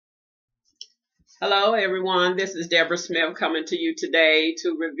Hello, everyone. This is Deborah Smith coming to you today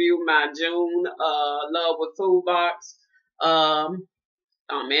to review my June Love with Food box. Um,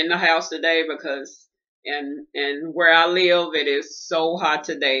 I'm in the house today because in where I live, it is so hot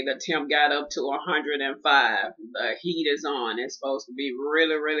today. The temp got up to 105. The heat is on. It's supposed to be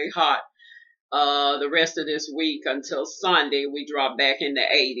really, really hot. The rest of this week until Sunday, we drop back in the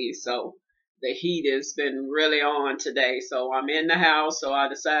 80s. So the heat has been really on today. So I'm in the house. So I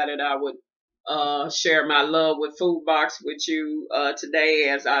decided I would share my love with food box with you today.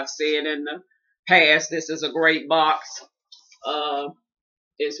 As I've said in the past, this is a great box. Uh,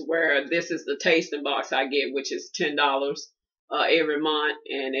 it's where this is the tasting box I get, which is $10 every month,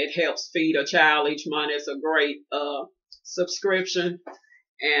 and it helps feed a child each month. It's a great subscription,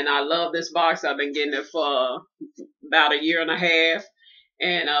 and I love this box. I've been getting it for about a year and a half,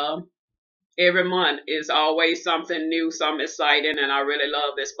 and every month is always something new, something exciting, and I really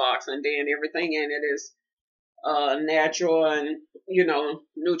love this box. And then everything in it is natural and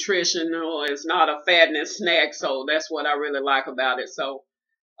nutritional. It's not a fatness snack, so that's what I really like about it. So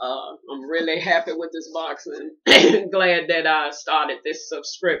I'm really happy with this box and glad that I started this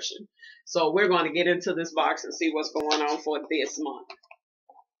subscription. So we're going to get into this box and see what's going on for this month.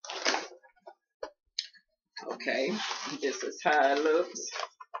 Okay, this is how it looks.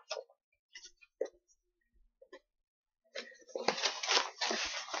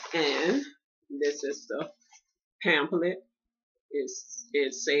 And this is the pamphlet.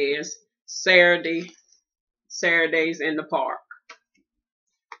 It says Saturdays in the Park.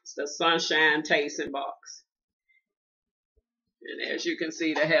 It's the Sunshine Tasting Box. And as you can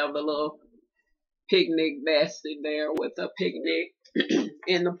see, they have the little picnic basket there with a picnic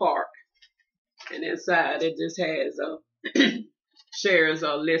in the park. And inside it just has shares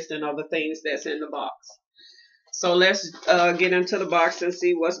a listing of the things that's in the box. So let's get into the box and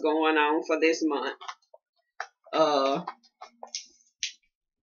see what's going on for this month. The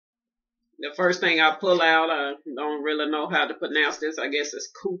first thing I pull out, I don't really know how to pronounce this. I guess it's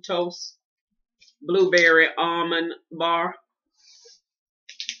Kutos Blueberry Almond Bar.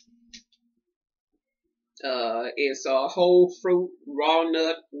 It's a whole fruit raw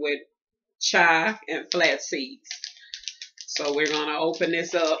nut with chai and flax seeds. So we're going to open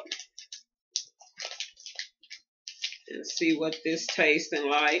this up and see what this tasting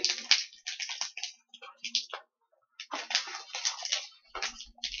like.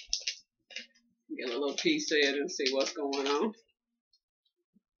 Get a little piece of it and see what's going on.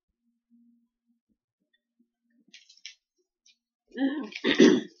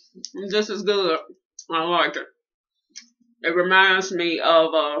 This is good. I like it. It reminds me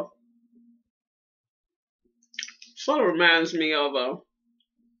of a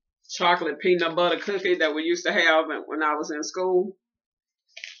chocolate peanut butter cookie that we used to have when I was in school.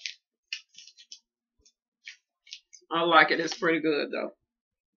 I like it. It's pretty good though.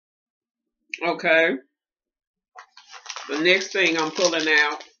 Okay. The next thing I'm pulling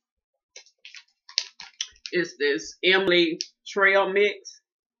out is this Emily Trail Mix.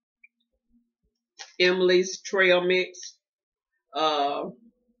 Emily's Trail Mix.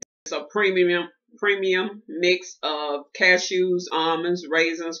 It's a premium mix of cashews, almonds,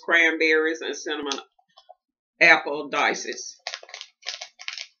 raisins, cranberries, and cinnamon apple dices.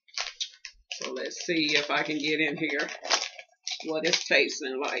 So let's see if I can get in here what it's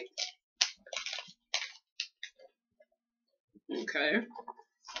tasting like. Okay.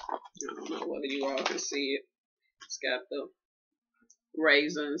 I don't know whether you all can see it. It's got the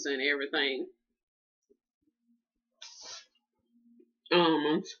raisins and everything.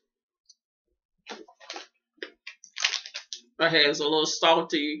 Almonds. It has a little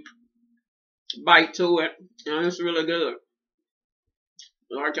salty bite to it, and it's really good.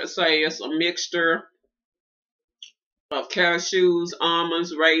 Like I say, it's a mixture of cashews,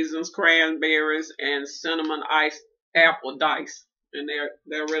 almonds, raisins, cranberries, and cinnamon apple dice, and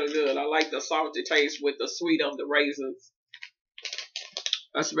they're really good. I like the salty taste with the sweet of the raisins.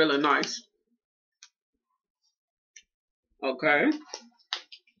 That's really nice. Okay.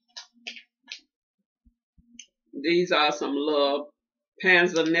 These are some little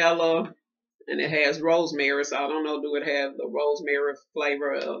panzanella, and it has rosemary. So I don't know, do it have the rosemary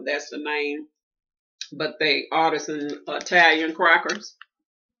flavor? That's the name. But they artisan Italian crackers.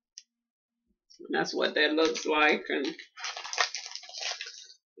 And that's what that looks like. And let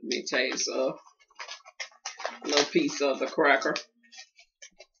me taste a little piece of the cracker.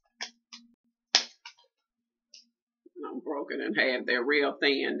 I'm broken in half. They're real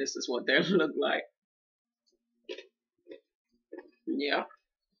thin. This is what they look like. Yeah.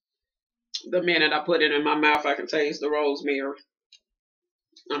 The minute I put it in my mouth, I can taste the rosemary.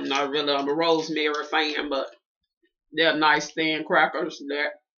 I'm not really a rosemary fan, but they're nice thin crackers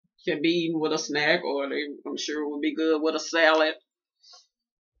that can be eaten with a snack, or they, I'm sure, would be good with a salad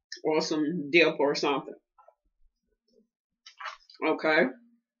or some dip or something. Okay.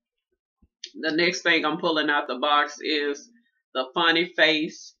 The next thing I'm pulling out the box is the Funny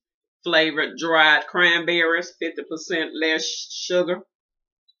Face flavored dried cranberries, 50% less sugar,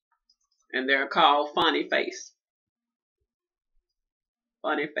 and they're called Funny Face.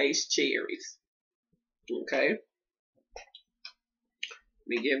 Funny Face cherries. Okay. Let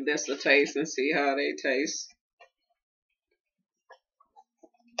me give this a taste and see how they taste.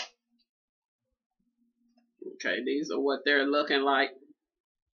 Okay, these are what they're looking like.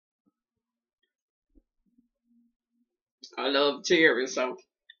 I love cherries, so.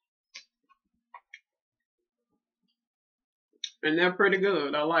 And they're pretty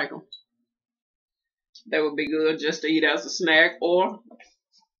good. I like them. They would be good just to eat as a snack, or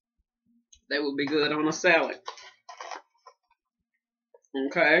they would be good on a salad.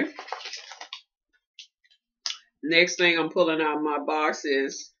 Okay. Next thing I'm pulling out of my box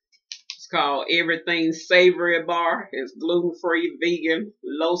is, it's called Everything Savory Bar. It's gluten-free, vegan,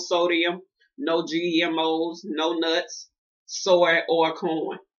 low sodium, no GMOs, no nuts, soy, or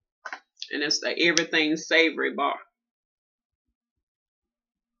corn. And it's the Everything Savory Bar.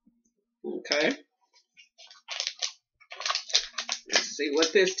 Okay. Let's see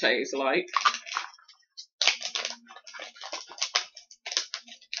what this tastes like.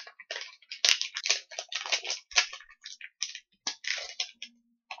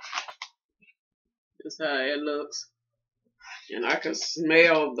 That's how it looks. And I can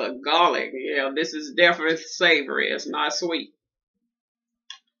smell the garlic. Yeah, this is definitely savory. It's not sweet.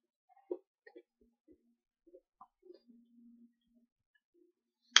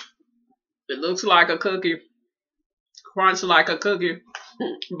 It looks like a cookie. Crunch like a cookie.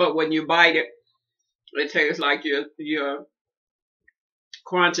 But when you bite it, it tastes like you're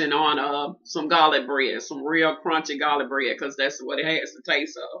crunching on some garlic bread. Some real crunchy garlic bread. Because that's what it has the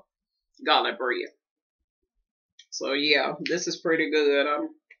taste of. Garlic bread. So yeah, this is pretty good. I'm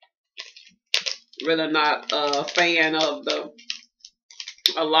really not a fan of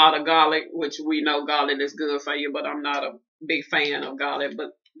a lot of garlic, which we know garlic is good for you, but I'm not a big fan of garlic, but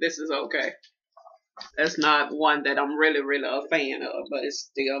this is okay. That's not one that I'm really a fan of, but it's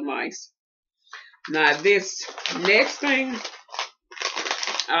still nice. Now this next thing,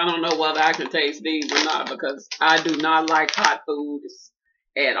 I don't know whether I can taste these or not, because I do not like hot foods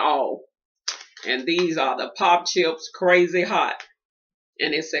at all. And these are the Pop Chips Crazy Hot.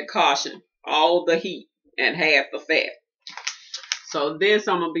 And it said caution, all the heat and half the fat. So this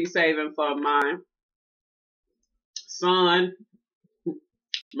I'm going to be saving for my son,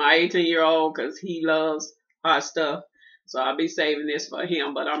 my 18-year-old, because he loves hot stuff. So I'll be saving this for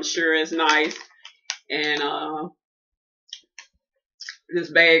him, but I'm sure it's nice. And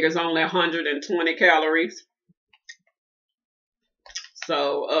this bag is only 120 calories.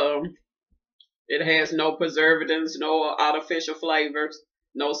 So it has no preservatives, no artificial flavors,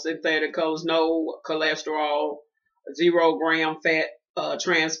 no synthetic colors, no cholesterol, 0 gram fat,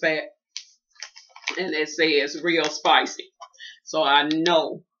 trans fat, and it says real spicy. So I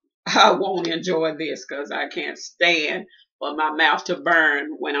know I won't enjoy this because I can't stand for my mouth to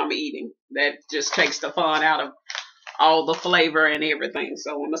burn when I'm eating. That just takes the fun out of all the flavor and everything.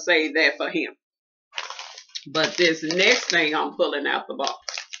 So I'm going to save that for him. But this next thing I'm pulling out the box,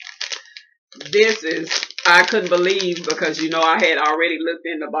 this is, I couldn't believe, because, you know, I had already looked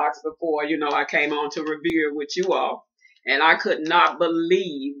in the box before, you know, I came on to review it with you all. And I could not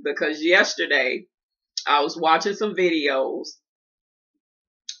believe, because yesterday I was watching some videos,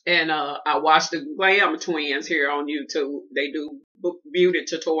 and I watched the Glam Twins here on YouTube. They do beauty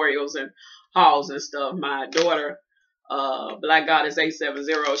tutorials and hauls and stuff. My daughter, Black Goddess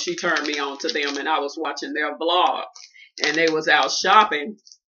 870, she turned me on to them, and I was watching their vlog. And they was out shopping,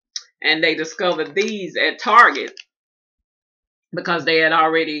 and they discovered these at Target, because they had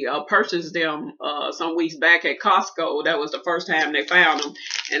already purchased them some weeks back at Costco. That was the first time they found them.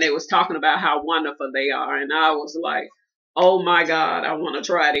 And they was talking about how wonderful they are. And I was like, oh my God, I want to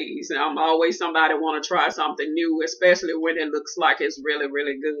try these. And I'm always somebody want to try something new, especially when it looks like it's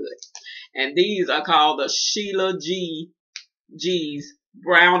really good. And these are called the Sheila G's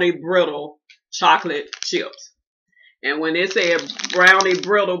Brownie Brittle Chocolate Chips. And when it said brownie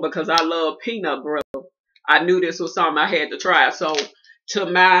brittle, because I love peanut brittle, I knew this was something I had to try. So to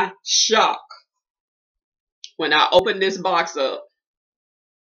my shock, when I opened this box up,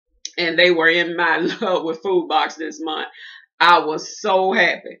 and they were in my Love with Food box this month, I was so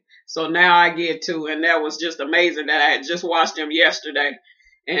happy. So now I get to, and that was just amazing that I had just watched them yesterday.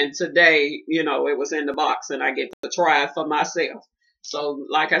 And today, you know, it was in the box and I get to try it for myself. So,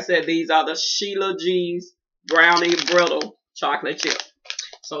 like I said, these are the Sheila G's Brownie Brittle Chocolate Chip.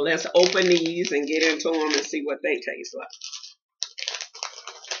 So let's open these and get into them and see what they taste like.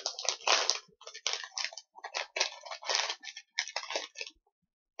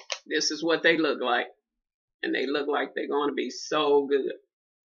 This is what they look like. And they look like they're going to be so good.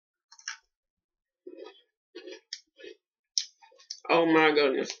 Oh my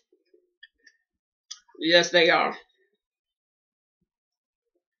goodness. Yes, they are.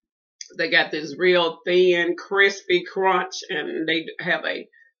 They got this real thin, crispy crunch, and they have a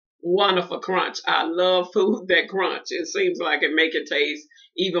wonderful crunch. I love food that crunch. It seems like it make it taste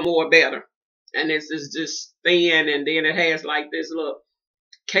even more better. And this is just thin, and then it has like this little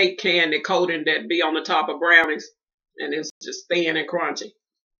cake candy coating that be on the top of brownies, and it's just thin and crunchy.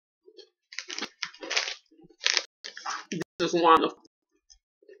 This is wonderful.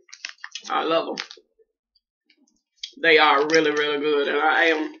 I love them. They are really, really good, and I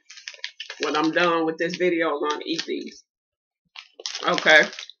am, when I'm done with this video, I'm gonna eat these. Okay.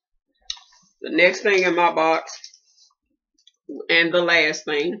 The next thing in my box, and the last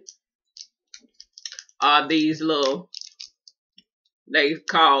thing, are these little, they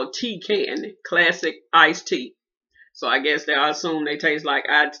call tea candy, classic iced tea. So I guess I assume they taste like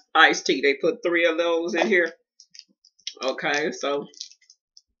iced tea. They put 3 of those in here. Okay, so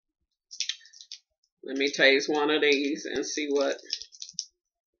let me taste one of these and see what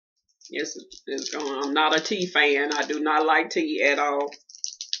is going on. I'm not a tea fan. I do not like tea at all.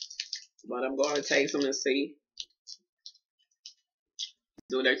 But I'm going to taste them and see.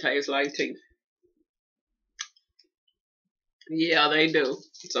 Do they taste like tea? Yeah, they do.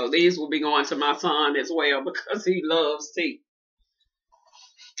 So these will be going to my son as well because he loves tea.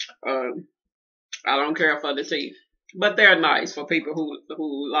 I don't care for the tea. But they're nice for people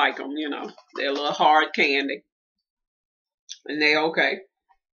who like them, you know. They're a little hard candy. And they're okay.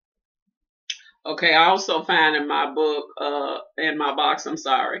 Okay, I also find in my book, in my box, I'm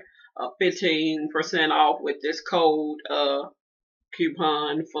sorry, 15% off with this code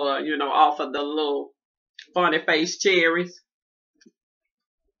coupon for, you know, off of the little funny face cherries.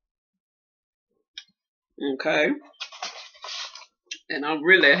 Okay. And I'm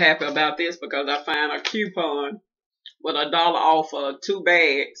really happy about this because I found a coupon with $1 off of 2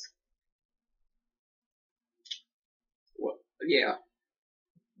 bags. Well, yeah.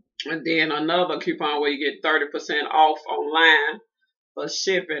 And then another coupon where you get 30% off online for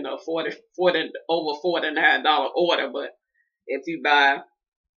shipping a over $49 order. But if you buy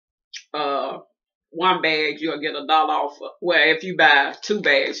 1 bag, you'll get $1 off. Well, if you buy 2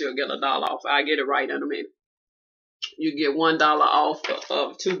 bags, you'll get $1 off. I'll get it right in a minute. You get $1 off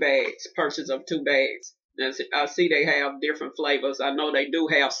of 2 bags, purchase of 2 bags. And I see they have different flavors. I know they do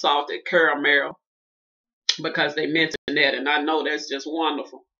have salted caramel because they mentioned that, and I know that's just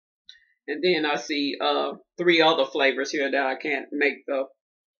wonderful. And then I see 3 other flavors here that I can't make the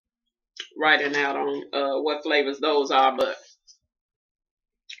writing out on what flavors those are,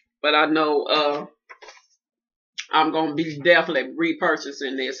 but I know I'm gonna be definitely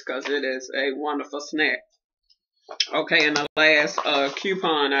repurchasing this because it is a wonderful snack. Okay, and the last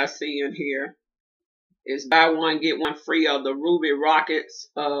coupon I see in here is buy one get one free of the Ruby Rockets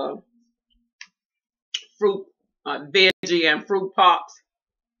fruit veggie and fruit pops.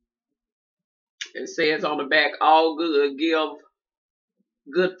 It says on the back, all good, give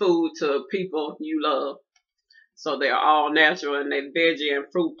good food to people you love. So they're all natural and they're veggie and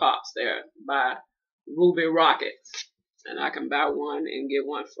fruit pops. They're by Ruby Rockets. And I can buy one and get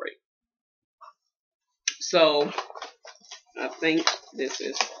one free. So I think this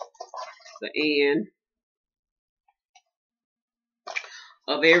is the end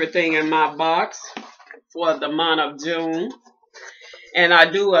of everything in my box for the month of June. And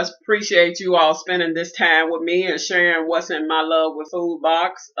I do appreciate you all spending this time with me and sharing what's in my Love with Food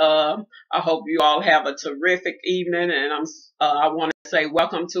box. I hope you all have a terrific evening. And I want to say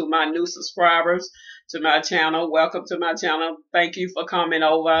welcome to my new subscribers to my channel. Welcome to my channel. Thank you for coming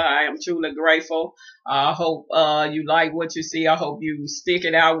over. I am truly grateful. I hope you like what you see. I hope you stick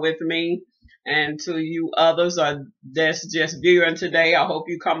it out with me. And to you others that's just viewing today, I hope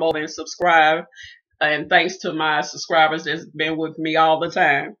you come over and subscribe. And thanks to my subscribers that's been with me all the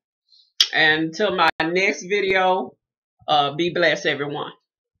time. And until my next video, be blessed, everyone.